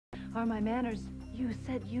are my manners. You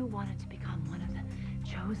said you wanted to become one of the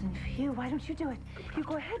chosen few. Why don't you do it? You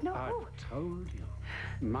go ahead. No. I told you.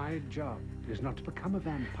 My job is not to become a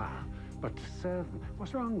vampire, but to serve them.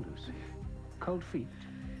 What's wrong, Lucy? Cold feet?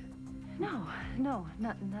 No,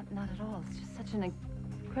 not at all. It's just such an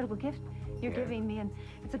incredible gift you're giving me, and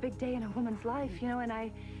it's a big day in a woman's life, you know, and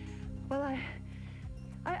I'd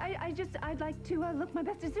like to look my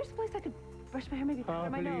best. Is there a place I could brush my hair, maybe powder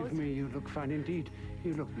my nose? Believe me, you look fine indeed.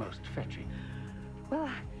 You look most fetching. Well,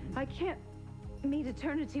 I can't meet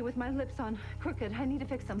eternity with my lips on crooked. I need to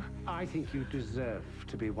fix them. I think you deserve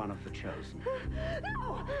to be one of the chosen.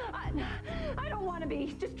 No! I don't want to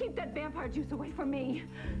be. Just keep that vampire juice away from me.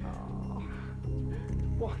 Oh,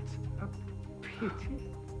 what a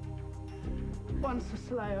pity. Once a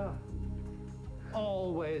slayer,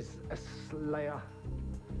 always a slayer.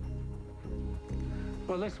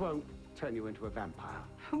 Well, this won't turn you into a vampire.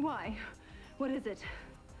 Why? What is it?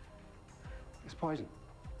 It's poison.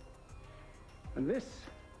 And this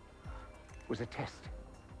was a test,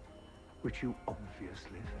 which you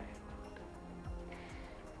obviously failed.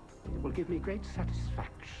 It will give me great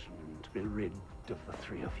satisfaction to be rid of the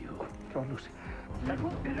three of you. Go on, Lucy.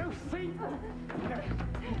 Lucy!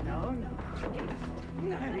 No. Come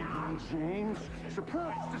on, James.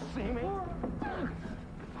 Surprised to see me?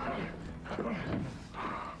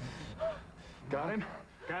 Got him?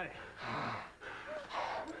 Got it.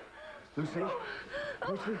 Lucy?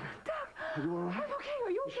 Lucy? Are you all right? I'm okay.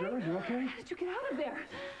 Are you okay? Sure, you okay? How did you get out of there?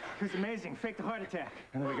 It was amazing. Faked a heart attack.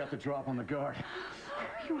 And then we got the drop on the guard.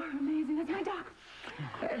 You are amazing. That's my doc.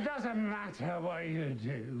 It doesn't matter what you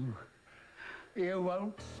do. You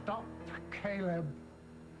won't stop Caleb.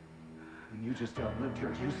 And you just outlived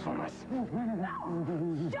your usefulness.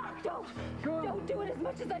 No! Doc, don't! Don't do it. As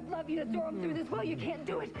much as I'd love you to throw him through this well, you can't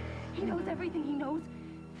do it. He knows everything. He knows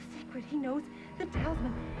the secret. He knows the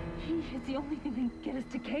talisman. He is the only thing that can get us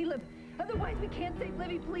to Caleb. Otherwise, we can't save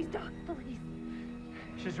Libby. Please, Doc, please.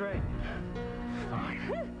 She's right.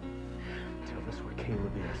 Fine. Tell us where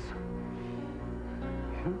Caleb is.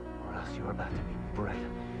 Or else you're about to be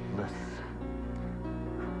breathless.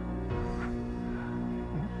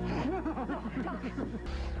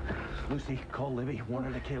 Lucy, call Libby. Warn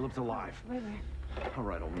her that Caleb's alive. Wait. All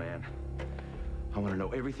right, old man. I want to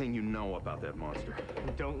know everything you know about that monster.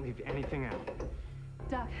 Don't leave anything out.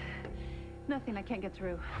 Doc, nothing. I can't get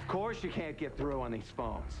through. Of course you can't get through on these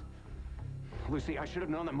phones. Lucy, I should have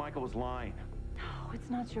known that Michael was lying. No, it's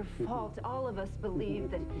not your fault. All of us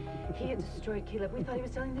believed that he had destroyed Caleb. We thought he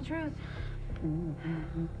was telling the truth.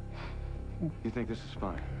 You think this is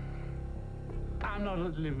fine? I'm not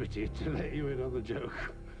at liberty to let you in on the joke.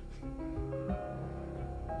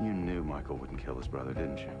 You knew Michael wouldn't kill his brother,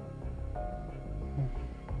 didn't you?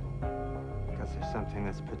 Because there's something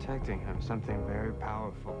that's protecting him, something very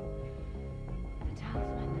powerful. The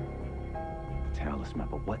talisman. The talisman,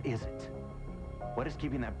 but what is it? What is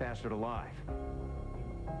keeping that bastard alive?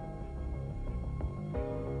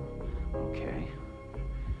 Okay.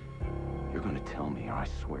 You're gonna tell me, or I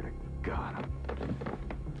swear to God, I'm...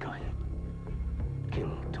 Go ahead.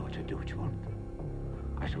 Kill, torture, do what you want.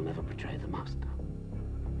 I shall never betray the master.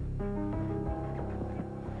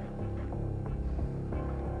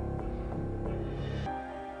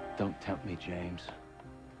 Don't tempt me, James.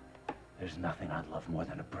 There's nothing I'd love more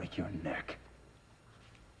than to break your neck.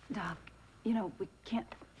 Doc, you know, we can't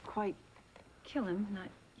quite kill him, not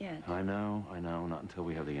yet. I know, not until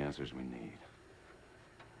we have the answers we need.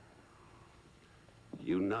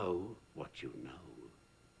 You know what you know.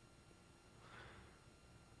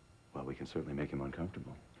 Well, we can certainly make him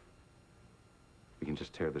uncomfortable. We can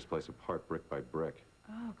just tear this place apart brick by brick.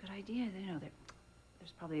 Oh, good idea. You know,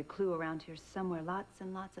 there's probably a clue around here somewhere. Lots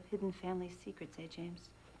and lots of hidden family secrets, eh, James?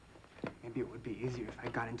 Maybe it would be easier if I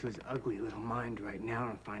got into his ugly little mind right now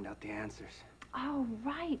and find out the answers. Oh,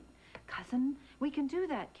 right. Cousin, we can do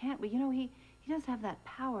that, can't we? You know, he does have that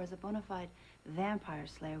power as a bona fide vampire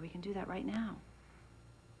slayer. We can do that right now.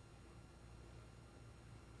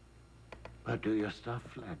 But do your stuff,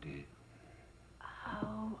 laddie.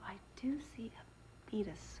 Oh, I do see a bead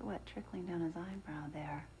of sweat trickling down his eyebrow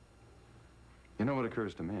there. You know what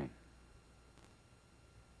occurs to me?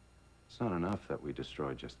 It's not enough that we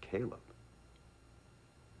destroyed just Caleb.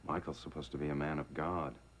 Michael's supposed to be a man of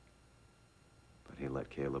God. But he let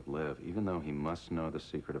Caleb live, even though he must know the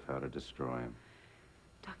secret of how to destroy him.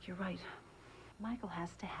 Doc, you're right. Michael has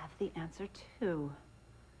to have the answer, too.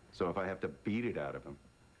 So if I have to beat it out of him,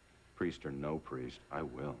 priest or no priest, I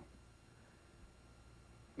will.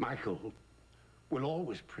 Michael will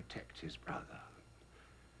always protect his brother.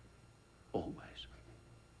 Always.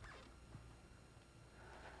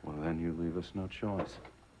 Well, then you leave us no choice.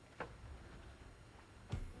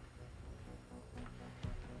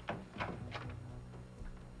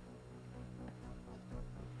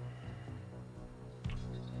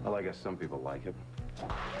 Well, I guess some people like it.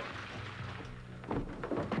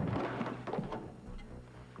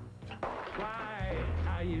 Why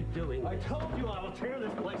are you doing this? I told you I will tear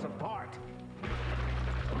this place apart.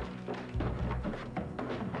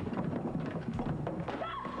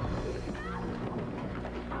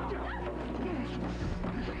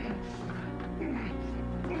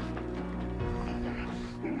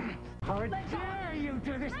 How dare you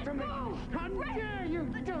do this to me? How dare you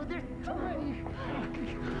do this to me?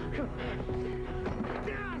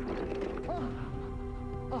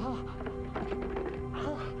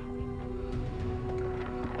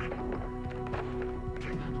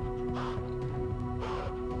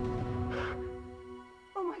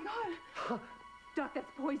 Oh, my God. Doc,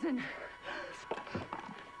 that's poison.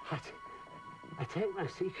 I take my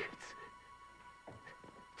secrets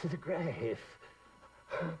to the grave.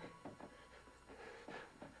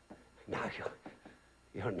 Now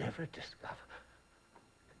you'll never discover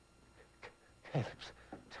Caleb's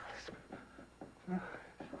talisman.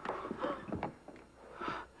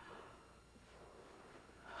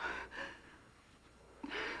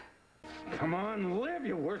 Come on, live,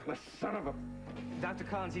 you worthless son of a... Dr.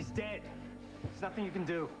 Collins, he's dead. There's nothing you can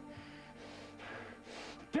do.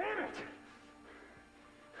 Damn it!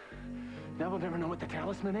 Now we'll never know what the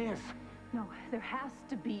talisman is. No, there has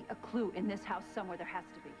to be a clue in this house somewhere. There has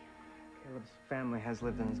to be. Caleb's family has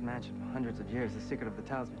lived in this mansion for hundreds of years. The secret of the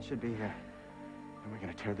talisman should be here. And we're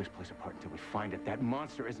gonna tear this place apart until we find it. That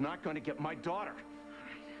monster is not going to get my daughter.